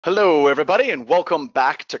Hello, everybody, and welcome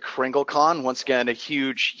back to KringleCon. Once again, a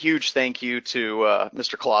huge thank you to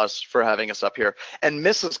Mr. Claus for having us up here. And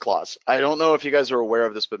Mrs. Claus, I don't know if you guys are aware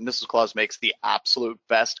of this, but Mrs. Claus makes the absolute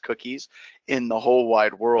best cookies in the whole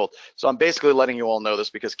wide world. So I'm basically letting you all know this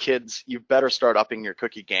because kids, you better start upping your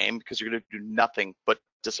cookie game because you're going to do nothing but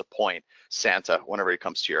disappoint Santa whenever he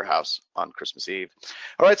comes to your house on Christmas Eve.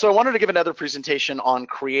 All right, so I wanted to give another presentation on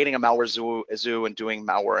creating a malware zoo and doing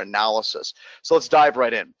malware analysis. So let's dive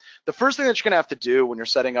right in. The first thing that you're going to have to do when you're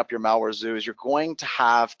setting up your malware zoo is you're going to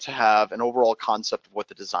have an overall concept of what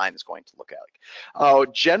the design is going to look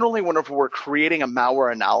like. Generally, whenever we're creating a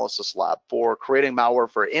malware analysis lab for creating malware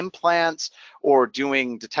for implants or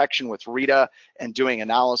doing detection with Rita and doing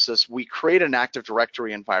analysis, we create an Active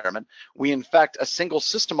Directory environment. We infect a single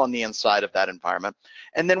system on the inside of that environment,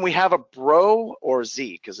 and then we have a Bro or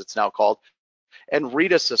Zeek, as it's now called, and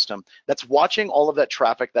Rita system that's watching all of that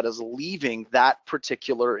traffic that is leaving that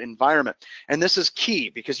particular environment. And this is key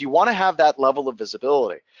because you want to have that level of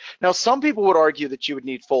visibility. Now, some people would argue that you would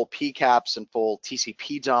need full PCAPs and full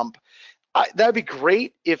TCP dump. That would be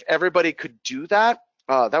great if everybody could do that.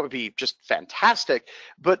 That would be just fantastic,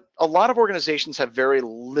 but a lot of organizations have very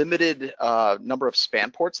limited number of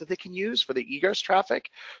span ports that they can use for the egress traffic,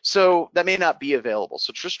 so that may not be available.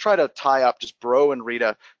 So just try to tie up just Bro and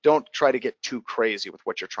Rita. Don't try to get too crazy with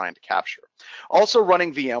what you're trying to capture. Also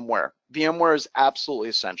running VMware. VMware is absolutely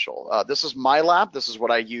essential. This is my lab. This is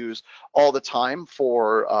what I use all the time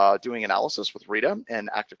for doing analysis with Rita and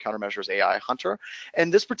Active Countermeasures AI Hunter.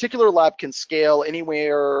 And this particular lab can scale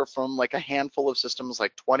anywhere from like a handful of systems,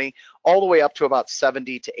 like 20, all the way up to about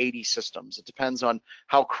 70 to 80 systems. It depends on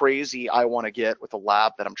how crazy I want to get with the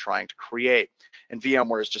lab that I'm trying to create. And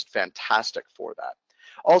VMware is just fantastic for that.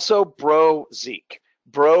 Also, Bro Zeek.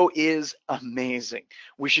 Bro is amazing.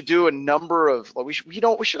 We should do a number of, we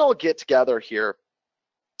should all get together here.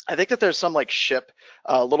 I think that there's some like ship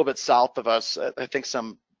a little bit south of us. I think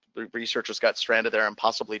some researchers got stranded there and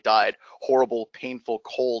possibly died horrible, painful,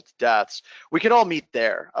 cold deaths. We can all meet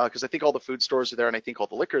there because I think all the food stores are there and I think all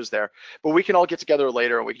the liquor is there, but we can all get together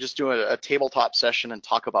later and we can just do a tabletop session and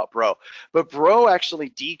talk about Bro. But Bro actually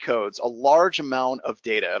decodes a large amount of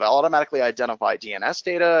data. It automatically identifies DNS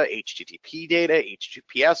data, HTTP data,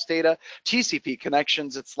 HTTPS data, TCP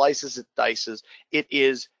connections, it slices, it dices. It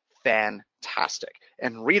is fantastic.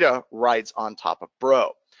 And Rita rides on top of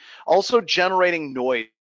Bro. Also, generating noise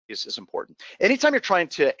is important. Anytime you're trying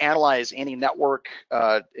to analyze any network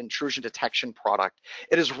intrusion detection product,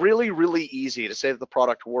 it is really easy to say that the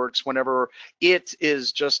product works whenever it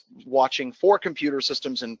is just watching 4 computer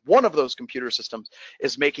systems and one of those computer systems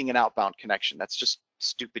is making an outbound connection. That's just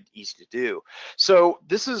stupid easy to do. So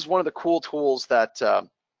this is one of the cool tools that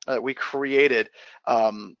we created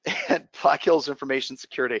at Black Hills Information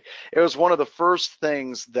Security. It was one of the first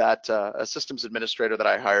things that a systems administrator that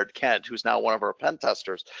I hired, Kent, who's now one of our pen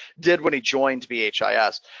testers, did when he joined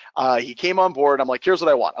VHIS. He came on board. I'm like, here's what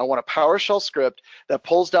I want. I want a PowerShell script that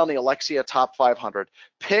pulls down the Alexia Top 500,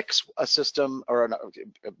 picks a system or a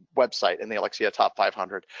website in the Alexia Top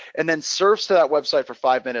 500, and then surfs to that website for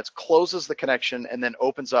 5 minutes, closes the connection, and then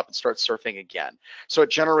opens up and starts surfing again. So it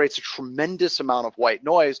generates a tremendous amount of white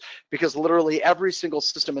noise because literally every single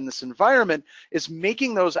system in this environment is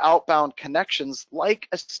making those outbound connections like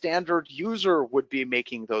a standard user would be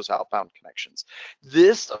making those outbound connections.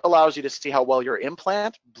 This allows you to see how well your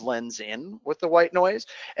implant blends in with the white noise,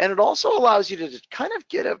 and it also allows you to kind of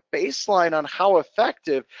get a baseline on how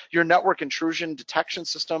effective your network intrusion detection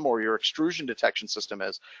system or your extrusion detection system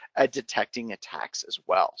is at detecting attacks as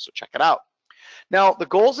well. So check it out. Now, the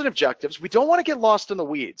goals and objectives, we don't want to get lost in the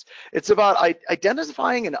weeds. It's about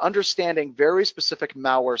identifying and understanding very specific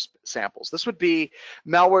malware samples. This would be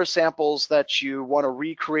malware samples that you want to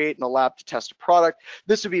recreate in a lab to test a product.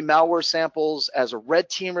 This would be malware samples as a red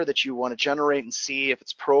teamer that you want to generate and see if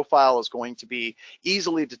its profile is going to be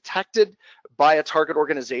easily detected by a target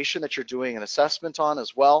organization that you're doing an assessment on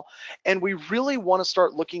as well. And we really want to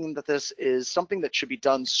start looking at this as something that should be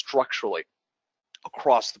done structurally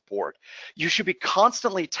across the board. You should be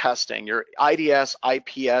constantly testing your IDS,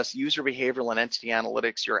 IPS, user behavioral and entity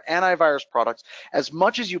analytics, your antivirus products as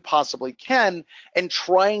much as you possibly can, and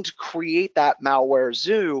trying to create that malware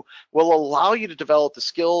zoo will allow you to develop the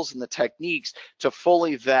skills and the techniques to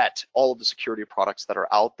fully vet all of the security products that are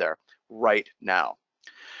out there right now.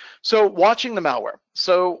 So watching the malware.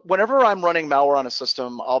 So whenever I'm running malware on a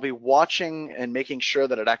system, I'll be watching and making sure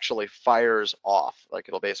that it actually fires off. Like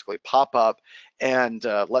it'll basically pop up and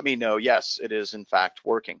let me know, yes, it is in fact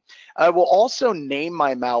working. I will also name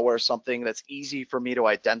my malware something that's easy for me to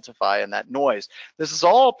identify in that noise. This is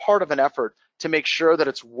all part of an effort to make sure that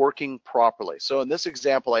it's working properly. So in this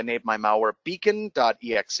example, I named my malware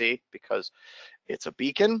beacon.exe because it's a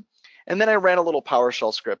beacon. And then I ran a little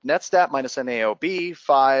PowerShell script, netstat minus naob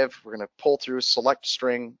 5. We're going to pull through select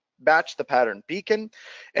string, batch the pattern beacon,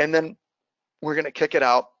 and then we're going to kick it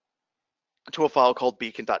out to a file called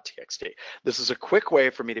beacon.txt. This is a quick way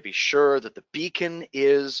for me to be sure that the beacon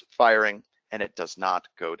is firing and it does not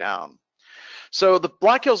go down. So the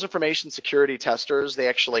Black Hills information security testers, they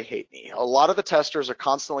actually hate me. A lot of the testers are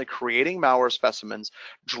constantly creating malware specimens,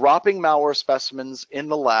 dropping malware specimens in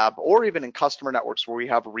the lab, or even in customer networks where we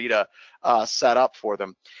have Rita set up for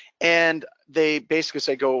them. And they basically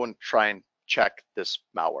say, go and try and check this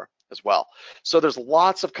malware as well. So there's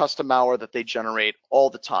lots of custom malware that they generate all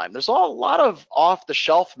the time. There's a lot of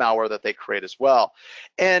off-the-shelf malware that they create as well.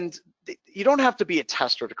 And you don't have to be a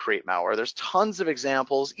tester to create malware. There's tons of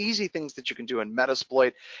examples, easy things that you can do in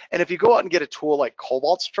Metasploit. And if you go out and get a tool like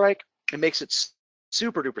Cobalt Strike, it makes it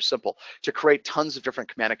super duper simple to create tons of different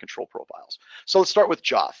command and control profiles. So let's start with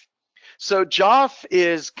Joff. So Joff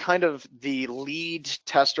is kind of the lead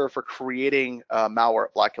tester for creating malware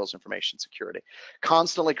at Black Hills Information Security,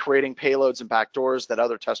 constantly creating payloads and backdoors that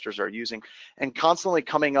other testers are using, and constantly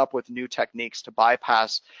coming up with new techniques to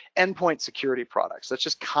bypass endpoint security products. That's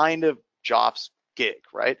just kind of Joff's gig,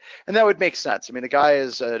 right? And that would make sense. I mean, the guy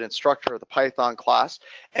is an instructor of the Python class,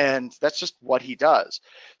 and that's just what he does.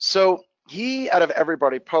 So he, out of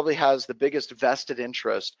everybody, probably has the biggest vested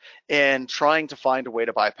interest in trying to find a way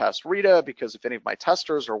to bypass Rita, because if any of my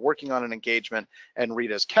testers are working on an engagement and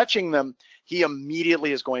Rita's catching them, he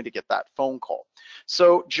immediately is going to get that phone call.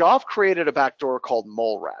 So Joff created a backdoor called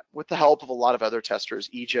Malware with the help of a lot of other testers,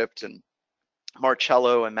 Egypt and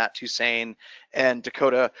Marcello and Matt Toussaint and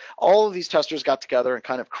Dakota. All of these testers got together and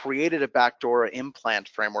kind of created a backdoor implant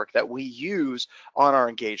framework that we use on our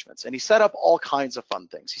engagements. And he set up all kinds of fun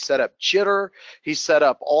things. He set up jitter. He set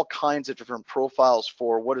up all kinds of different profiles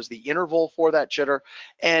for what is the interval for that jitter,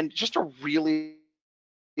 and just a really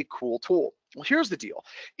cool tool. Well, here's the deal.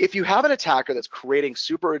 If you have an attacker that's creating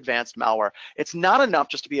super advanced malware, it's not enough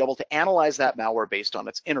just to be able to analyze that malware based on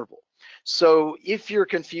its interval. So if you're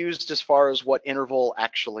confused as far as what interval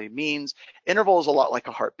actually means, interval is a lot like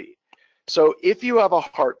a heartbeat. So if you have a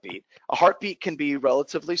heartbeat can be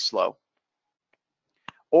relatively slow,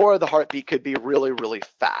 or the heartbeat could be really, really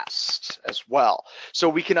fast as well. So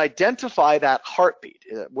we can identify that heartbeat.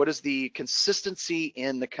 What is the consistency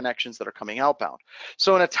in the connections that are coming outbound?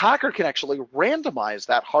 So an attacker can actually randomize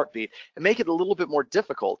that heartbeat and make it a little bit more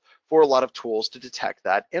difficult for a lot of tools to detect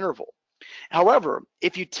that interval. However,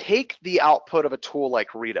 if you take the output of a tool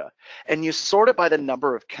like Rita and you sort it by the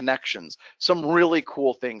number of connections, some really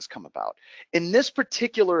cool things come about. In this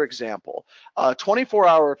particular example, a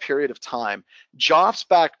 24-hour period of time, Joff's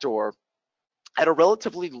backdoor had a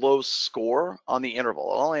relatively low score on the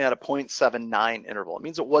interval. It only had a 0.79 interval. It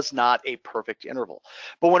means it was not a perfect interval.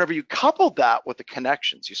 But whenever you coupled that with the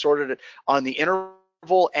connections, you sorted it on the interval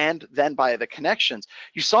and then by the connections,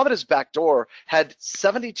 you saw that his backdoor had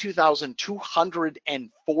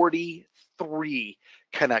 72,243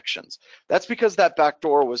 connections. That's because that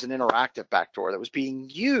backdoor was an interactive backdoor that was being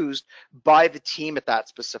used by the team at that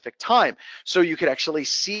specific time. So you could actually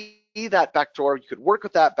see that backdoor, you could work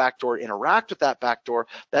with that backdoor, interact with that backdoor.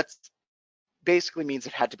 That's basically means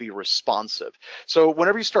it had to be responsive. So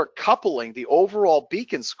whenever you start coupling the overall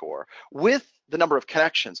beacon score with the number of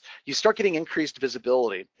connections, you start getting increased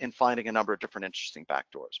visibility in finding a number of different interesting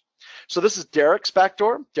backdoors. So this is Derrick's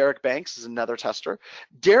backdoor. Derrick Banks is another tester.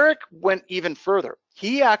 Derrick went even further.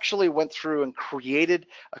 He actually went through and created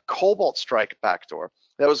a Cobalt Strike backdoor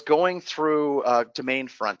that was going through domain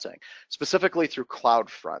fronting, specifically through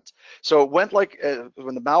CloudFront. So it went like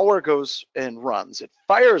when the malware goes and runs, it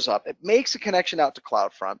fires up, it makes a connection out to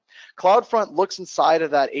CloudFront. CloudFront looks inside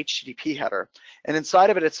of that HTTP header, and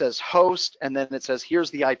inside of it, it says host, and then it says,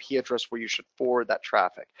 here's the IP address where you should forward that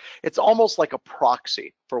traffic. It's almost like a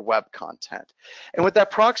proxy for web content. And with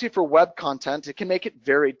that proxy for web content, it can make it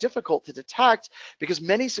very difficult to detect because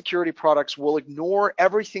many security products will ignore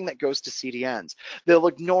everything that goes to CDNs. They'll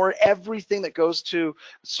ignore everything that goes to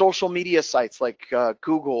social media sites like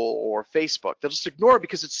Google or Facebook. They'll just ignore it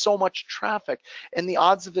because it's so much traffic, and the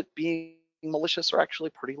odds of it being malicious are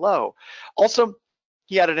actually pretty low. Also,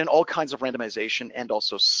 he added in all kinds of randomization and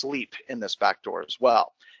also sleep in this backdoor as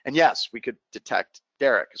well. And yes, we could detect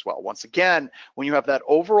Derrick as well. Once again, when you have that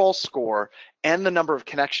overall score and the number of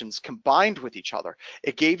connections combined with each other,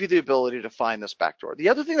 it gave you the ability to find this backdoor. The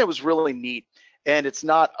other thing that was really neat, and it's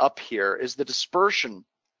not up here, is the dispersion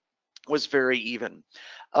was very even.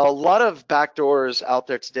 A lot of backdoors out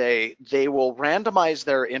there today, they will randomize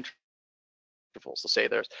their intervals. Let's say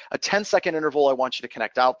there's a 10-second interval I want you to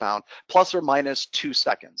connect outbound, plus or minus 2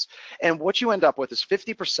 seconds. And what you end up with is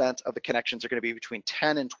 50% of the connections are going to be between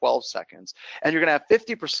 10 and 12 seconds. And you're going to have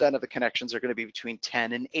 50% of the connections are going to be between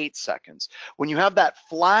 10 and 8 seconds. When you have that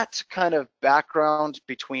flat kind of background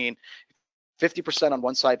between 50% on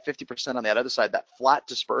one side, 50% on the other side, that flat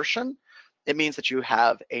dispersion, it means that you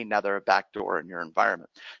have another backdoor in your environment.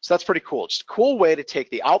 So that's pretty cool. Just a cool way to take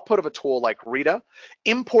the output of a tool like Rita,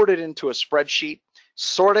 import it into a spreadsheet,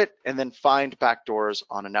 sort it, and then find backdoors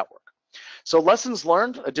on a network. So lessons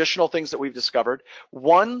learned, additional things that we've discovered.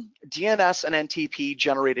 One, DNS and NTP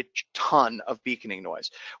generate a ton of beaconing noise.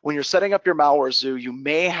 When you're setting up your malware zoo, you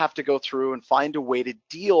may have to go through and find a way to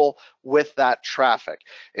deal with that traffic.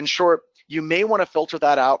 In short, you may want to filter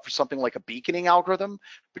that out for something like a beaconing algorithm,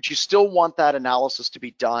 but you still want that analysis to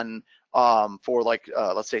be done for like,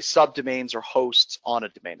 let's say subdomains or hosts on a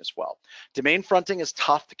domain as well. Domain fronting is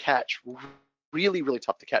tough to catch, really, really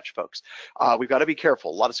tough to catch, folks. We've got to be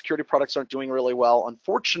careful. A lot of security products aren't doing really well.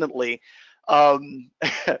 Unfortunately,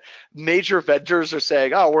 major vendors are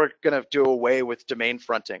saying, oh, we're going to do away with domain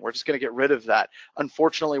fronting. We're just going to get rid of that.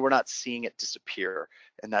 Unfortunately, we're not seeing it disappear,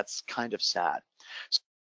 and that's kind of sad.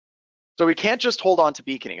 So we can't just hold on to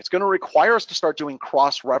beaconing. It's going to require us to start doing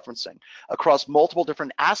cross-referencing across multiple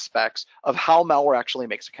different aspects of how malware actually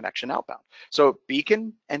makes a connection outbound. So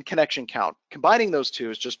beacon and connection count, combining those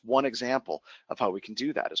two is just one example of how we can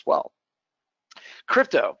do that as well.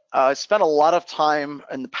 Crypto, I spent a lot of time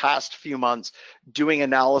in the past few months doing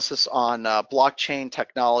analysis on blockchain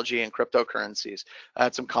technology and cryptocurrencies. I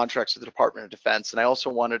had some contracts with the Department of Defense, and I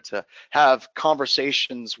also wanted to have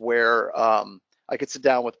conversations where I could sit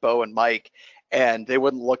down with Bo and Mike and they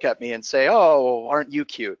wouldn't look at me and say, oh, aren't you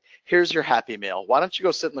cute? Here's your Happy Meal. Why don't you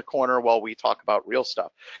go sit in the corner while we talk about real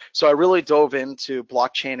stuff? So I really dove into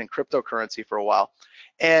blockchain and cryptocurrency for a while.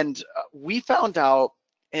 And we found out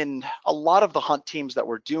in a lot of the hunt teams that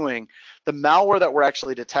we're doing, the malware that we're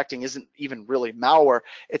actually detecting isn't even really malware.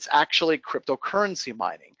 It's actually cryptocurrency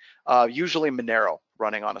mining, usually Monero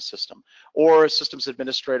running on a system, or systems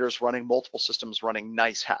administrators running multiple systems running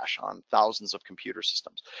NiceHash on thousands of computer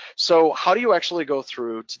systems. So how do you actually go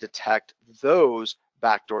through to detect those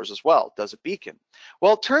backdoors as well? Does it beacon?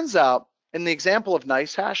 Well, it turns out in the example of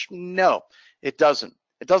NiceHash, no, it doesn't.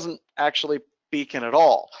 It doesn't actually beacon at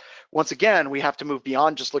all. Once again, we have to move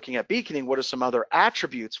beyond just looking at beaconing. What are some other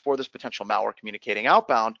attributes for this potential malware communicating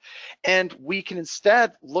outbound? And we can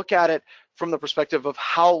instead look at it from the perspective of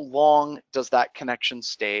how long does that connection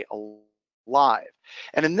stay alive.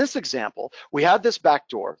 And in this example, we had this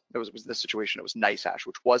backdoor. It was this situation. It was NiceHash,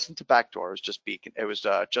 which wasn't a backdoor. It was just beacon. It was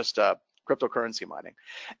just cryptocurrency mining.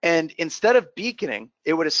 And instead of beaconing,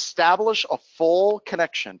 it would establish a full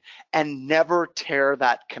connection and never tear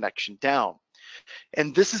that connection down.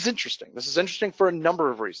 And this is interesting. This is interesting for a number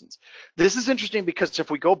of reasons. This is interesting because if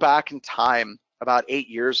we go back in time about 8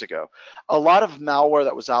 years ago, a lot of malware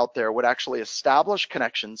that was out there would actually establish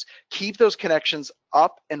connections, keep those connections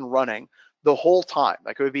up and running the whole time.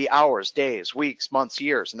 Like it would be hours, days, weeks, months,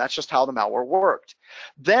 years, and that's just how the malware worked.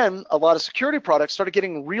 Then a lot of security products started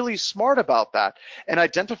getting really smart about that and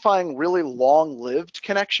identifying really long-lived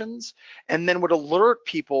connections, and then would alert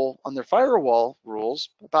people on their firewall rules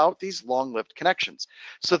about these long-lived connections.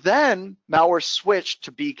 So then malware switched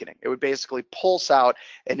to beaconing. It would basically pulse out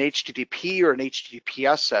an HTTP or an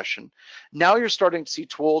HTTPS session. Now you're starting to see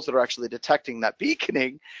tools that are actually detecting that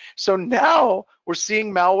beaconing. So now we're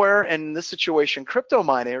seeing malware, and in this situation, crypto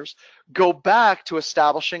miners, go back to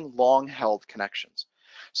establishing long-held connections.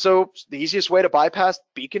 So the easiest way to bypass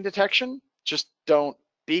beacon detection, just don't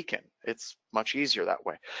beacon. It's much easier that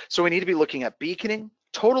way. So we need to be looking at beaconing,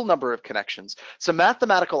 total number of connections, some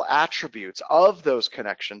mathematical attributes of those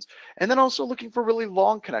connections, and then also looking for really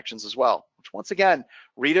long connections as well, which once again,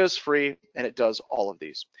 Rita is free and it does all of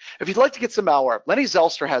these. If you'd like to get some malware, Lenny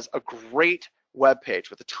Zelstra has a great webpage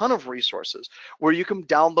with a ton of resources where you can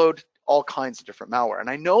download all kinds of different malware. And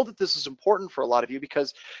I know that this is important for a lot of you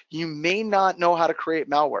because you may not know how to create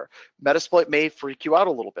malware. Metasploit may freak you out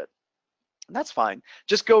a little bit, and that's fine.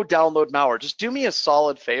 Just go download malware. Just do me a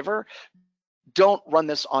solid favor. Don't run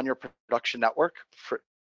this on your production network.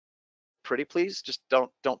 Pretty please, just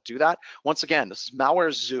don't do that. Once again, this is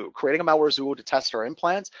Malware Zoo, creating a Malware Zoo to test our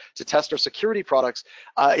implants, to test our security products.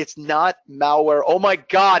 It's not malware, oh my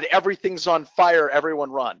God, everything's on fire,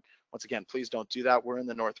 everyone run. Once again, please don't do that. We're in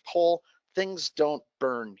the North Pole. Things don't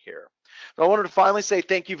burn here. So I wanted to finally say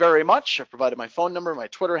thank you very much. I've provided my phone number, my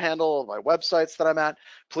Twitter handle, my websites that I'm at.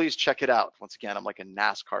 Please check it out. Once again, I'm like a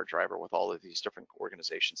NASCAR driver with all of these different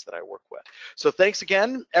organizations that I work with. So thanks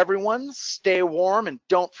again, everyone. Stay warm and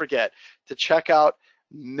don't forget to check out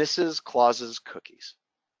Mrs. Claus's cookies.